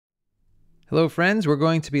Hello friends, we're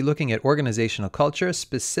going to be looking at organizational culture,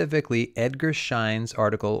 specifically Edgar Schein's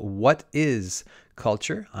article, What is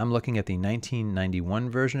Culture? I'm looking at the 1991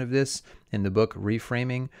 version of this in the book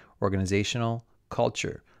Reframing Organizational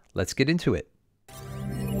Culture. Let's get into it.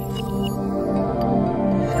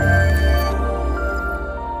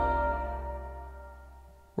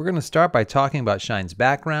 We're going to start by talking about Schein's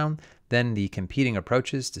background, then the competing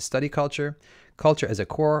approaches to study culture, culture as a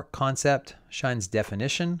core concept, Schein's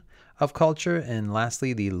definition of culture, and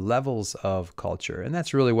lastly, the levels of culture. And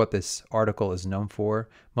that's really what this article is known for.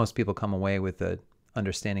 Most people come away with an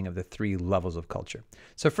understanding of the three levels of culture.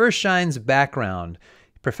 So first, Schein's background.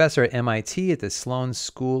 Professor at MIT at the Sloan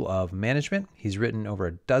School of Management. He's written over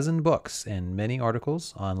a dozen books and many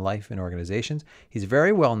articles on life and organizations. He's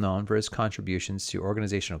very well known for his contributions to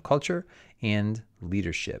organizational culture and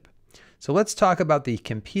leadership. So let's talk about the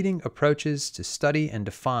competing approaches to study and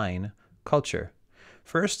define culture.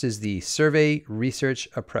 First is the survey research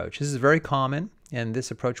approach. This is very common, and this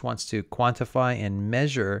approach wants to quantify and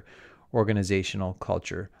measure organizational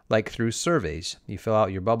culture, like through surveys. You fill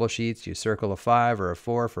out your bubble sheets, you circle a 5 or a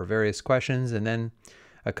 4 for various questions, and then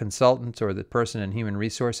a consultant or the person in human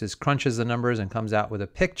resources crunches the numbers and comes out with a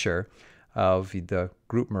picture of the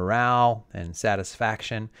group morale and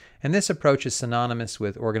satisfaction. And this approach is synonymous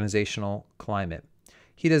with organizational climate.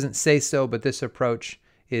 He doesn't say so, but this approach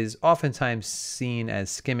is oftentimes seen as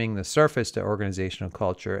skimming the surface to organizational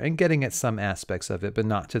culture and getting at some aspects of it, but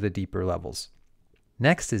not to the deeper levels.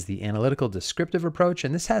 Next is the analytical descriptive approach,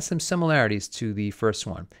 and this has some similarities to the first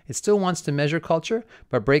one. It still wants to measure culture,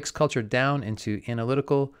 but breaks culture down into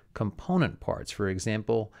analytical component parts. For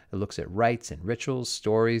example, it looks at rites and rituals,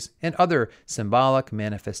 stories, and other symbolic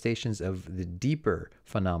manifestations of the deeper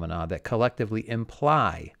phenomena that collectively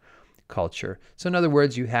imply culture. So in other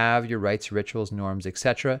words, you have your rites, rituals, norms,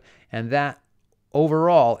 etc., and that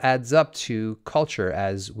overall adds up to culture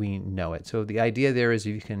as we know it. So the idea there is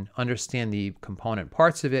if you can understand the component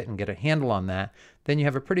parts of it and get a handle on that, then you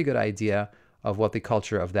have a pretty good idea of what the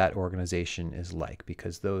culture of that organization is like,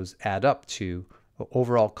 because those add up to the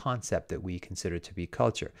overall concept that we consider to be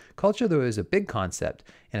culture. Culture, though, is a big concept,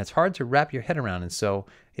 and it's hard to wrap your head around, and so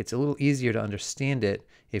it's a little easier to understand it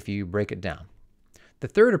if you break it down. The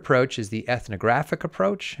third approach is the ethnographic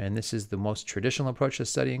approach, and this is the most traditional approach to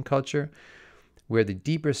studying culture, where the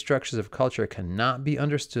deeper structures of culture cannot be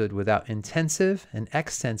understood without intensive and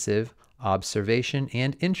extensive observation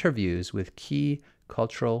and interviews with key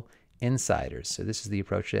cultural insiders. So this is the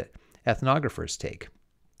approach that ethnographers take.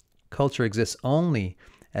 Culture exists only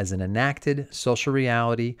as an enacted social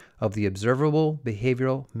reality of the observable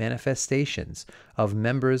behavioral manifestations of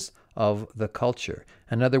members of the culture.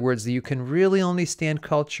 In other words, you can really only stand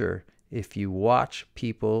culture if you watch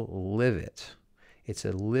people live it. It's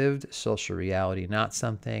a lived social reality, not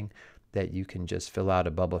something that you can just fill out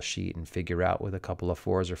a bubble sheet and figure out with a couple of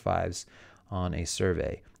 4s or 5s on a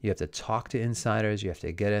survey. You have to talk to insiders, you have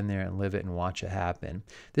to get in there and live it and watch it happen.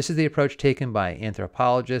 This is the approach taken by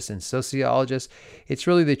anthropologists and sociologists. It's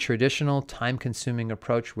really the traditional time-consuming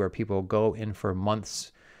approach where people go in for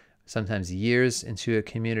months, sometimes years, into a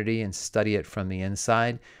community and study it from the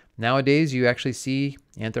inside. Nowadays, you actually see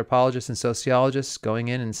anthropologists and sociologists going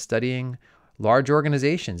in and studying large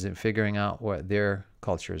organizations and figuring out what their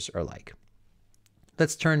cultures are like.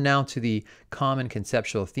 Let's turn now to the common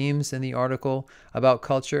conceptual themes in the article about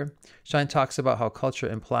culture. Schein talks about how culture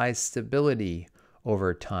implies stability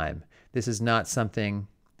over time. This is not something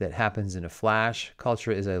that happens in a flash.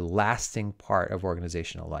 Culture is a lasting part of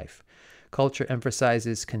organizational life. Culture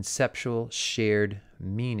emphasizes conceptual shared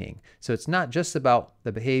meaning. So it's not just about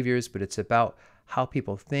the behaviors, but it's about how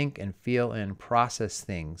people think and feel and process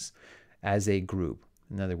things as a group.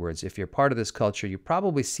 In other words, if you're part of this culture, you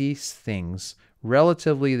probably see things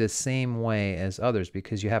relatively the same way as others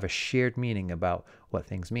because you have a shared meaning about what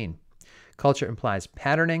things mean. Culture implies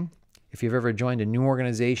patterning. If you've ever joined a new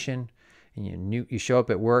organization and you show up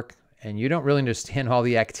at work and you don't really understand all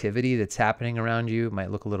the activity that's happening around you, it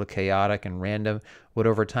might look a little chaotic and random, but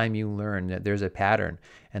over time you learn that there's a pattern,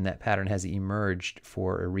 and that pattern has emerged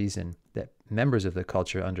for a reason that members of the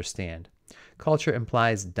culture understand. Culture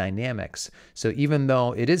implies dynamics. So even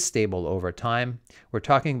though it is stable over time, we're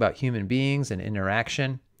talking about human beings and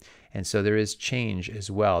interaction, and so there is change as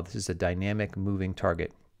well. This is a dynamic, moving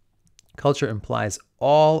target. Culture implies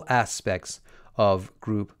all aspects of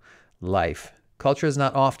group life. Culture is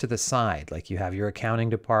not off to the side, like you have your accounting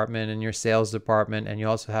department and your sales department, and you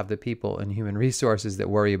also have the people in human resources that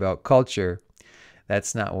worry about culture.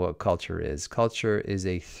 That's not what culture is. Culture is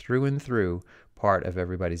a through and through part of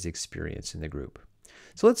everybody's experience in the group.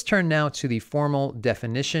 So let's turn now to the formal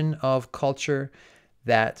definition of culture.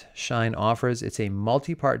 that Schein offers. It's a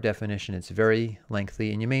multi-part definition. It's very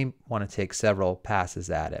lengthy, and you may want to take several passes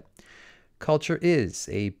at it. Culture is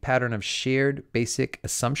a pattern of shared basic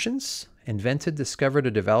assumptions, invented, discovered,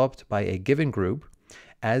 or developed by a given group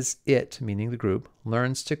as it, meaning the group,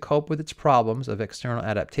 learns to cope with its problems of external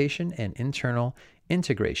adaptation and internal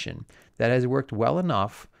integration that has worked well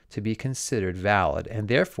enough to be considered valid, and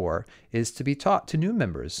therefore is to be taught to new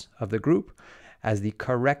members of the group as the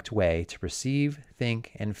correct way to perceive,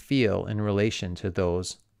 think, and feel in relation to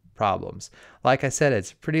those problems. Like I said,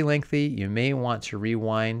 it's pretty lengthy. You may want to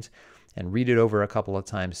rewind and read it over a couple of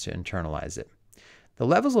times to internalize it. The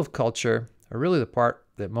levels of culture are really the part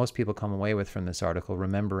that most people come away with from this article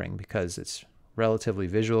remembering, because it's relatively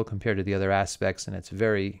visual compared to the other aspects, and it's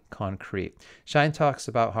very concrete. Schein talks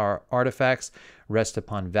about how our artifacts rest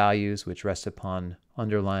upon values, which rest upon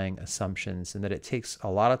underlying assumptions, and that it takes a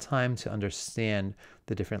lot of time to understand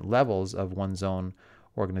the different levels of one's own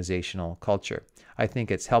organizational culture. I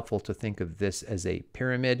think it's helpful to think of this as a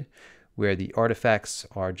pyramid, where the artifacts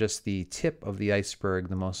are just the tip of the iceberg,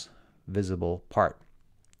 the most visible part.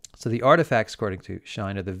 So the artifacts, according to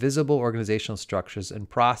Schein, are the visible organizational structures and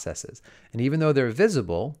processes. And even though they're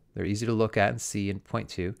visible, they're easy to look at and see and point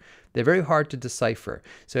to, they're very hard to decipher.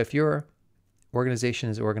 So if your organization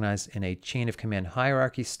is organized in a chain of command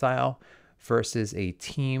hierarchy style versus a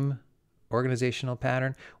team organizational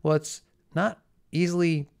pattern, well, it's not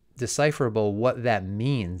easily decipherable what that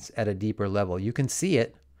means at a deeper level. You can see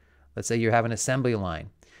it. Let's say you have an assembly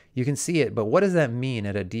line. You can see it, but what does that mean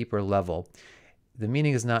at a deeper level? The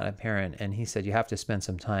meaning is not apparent, and he said you have to spend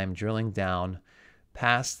some time drilling down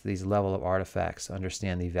past these level of artifacts to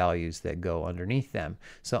understand the values that go underneath them.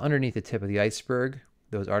 So underneath the tip of the iceberg,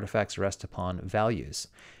 those artifacts rest upon values.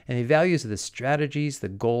 And the values are the strategies, the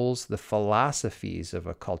goals, the philosophies of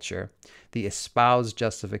a culture, the espoused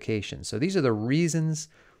justification. So these are the reasons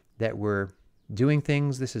that we're doing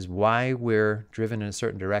things. This is why we're driven in a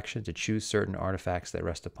certain direction to choose certain artifacts that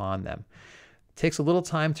rest upon them. It takes a little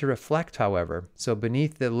time to reflect, however. So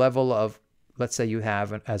beneath the level of, let's say you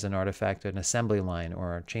have as an artifact an assembly line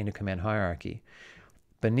or a chain of command hierarchy,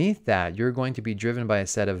 beneath that you're going to be driven by a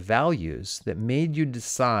set of values that made you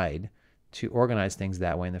decide to organize things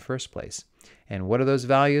that way in the first place. And what are those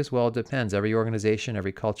values? Well, it depends. Every organization,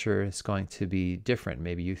 every culture is going to be different.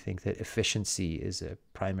 Maybe you think that efficiency is a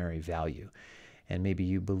primary value. And maybe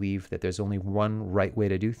you believe that there's only one right way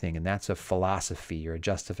to do things, and that's a philosophy or a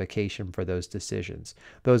justification for those decisions.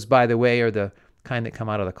 Those, by the way, are the kind that come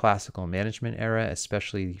out of the classical management era,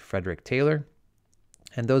 especially Frederick Taylor.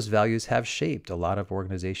 And those values have shaped a lot of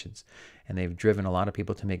organizations, and they've driven a lot of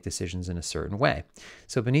people to make decisions in a certain way.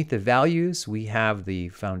 So beneath the values, we have the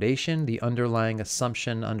foundation, the underlying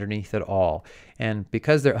assumption underneath it all. And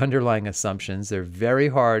because they're underlying assumptions, they're very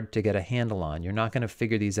hard to get a handle on. You're not going to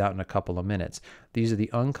figure these out in a couple of minutes. These are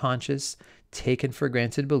the unconscious, taken for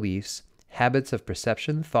granted beliefs, habits of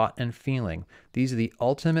perception, thought, and feeling. These are the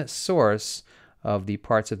ultimate source of the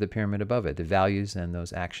parts of the pyramid above it, the values and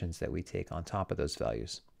those actions that we take on top of those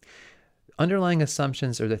values. Underlying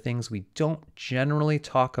assumptions are the things we don't generally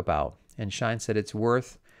talk about, and Schein said it's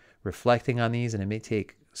worth reflecting on these, and it may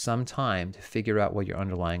take some time to figure out what your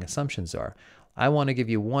underlying assumptions are. I want to give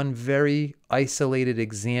you one very isolated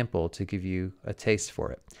example to give you a taste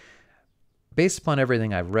for it. Based upon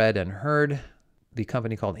everything I've read and heard, the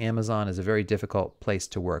company called Amazon is a very difficult place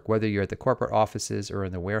to work. Whether you're at the corporate offices or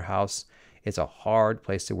in the warehouse, it's a hard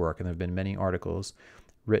place to work, and there have been many articles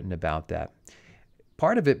written about that.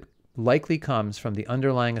 Part of it likely comes from the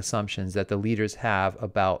underlying assumptions that the leaders have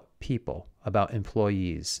about people, about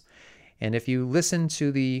employees. And if you listen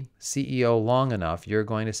to the CEO long enough, you're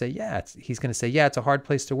going to say, he's going to say, it's a hard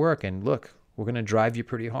place to work, and look, we're going to drive you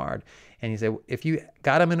pretty hard. And you say, if you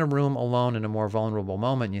got him in a room alone in a more vulnerable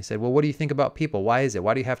moment, and you said, well, what do you think about people? Why is it?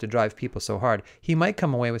 Why do you have to drive people so hard? He might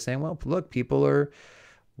come away with saying, well, look, people are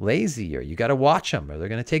lazy, or you got to watch them, or they're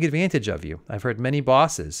going to take advantage of you. I've heard many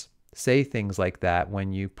bosses say things like that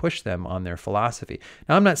when you push them on their philosophy.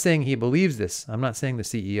 Now, I'm not saying he believes this. I'm not saying the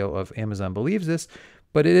CEO of Amazon believes this,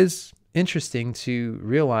 but it is interesting to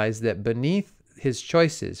realize that beneath his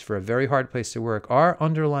choices for a very hard place to work are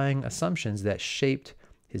underlying assumptions that shaped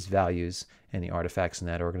his values and the artifacts in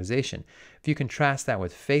that organization. If you contrast that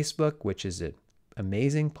with Facebook, which is an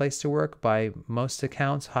amazing place to work by most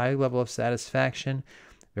accounts, high level of satisfaction,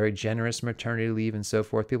 very generous maternity leave and so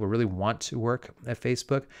forth. People really want to work at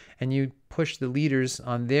Facebook, and you push the leaders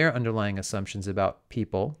on their underlying assumptions about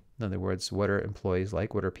people, In other words, what are employees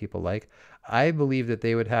like? What are people like? I believe that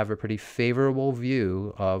they would have a pretty favorable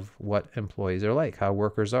view of what employees are like, how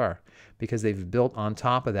workers are, because they've built on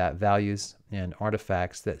top of that values and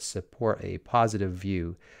artifacts that support a positive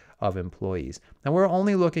view of employees. Now, we're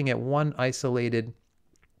only looking at one isolated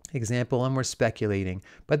example and we're speculating,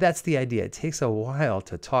 but that's the idea. It takes a while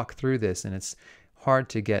to talk through this, and it's hard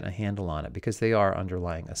to get a handle on it because they are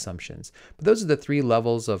underlying assumptions. But those are the three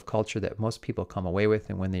levels of culture that most people come away with,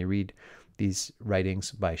 and when they read these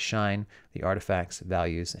writings by Schein: the artifacts,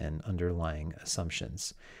 values, and underlying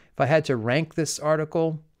assumptions. If I had to rank this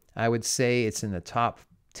article, I would say it's in the top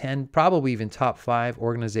 10, probably even top 5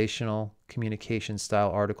 organizational communication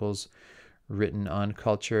style articles written on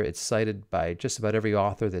culture. It's cited by just about every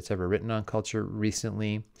author that's ever written on culture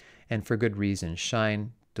recently, and for good reason.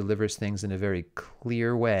 Schein delivers things in a very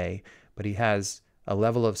clear way, but he has a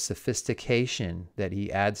level of sophistication that he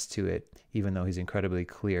adds to it, even though he's incredibly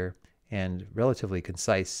clear and relatively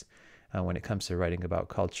concise when it comes to writing about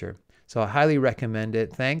culture. So I highly recommend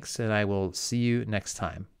it. Thanks, and I will see you next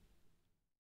time.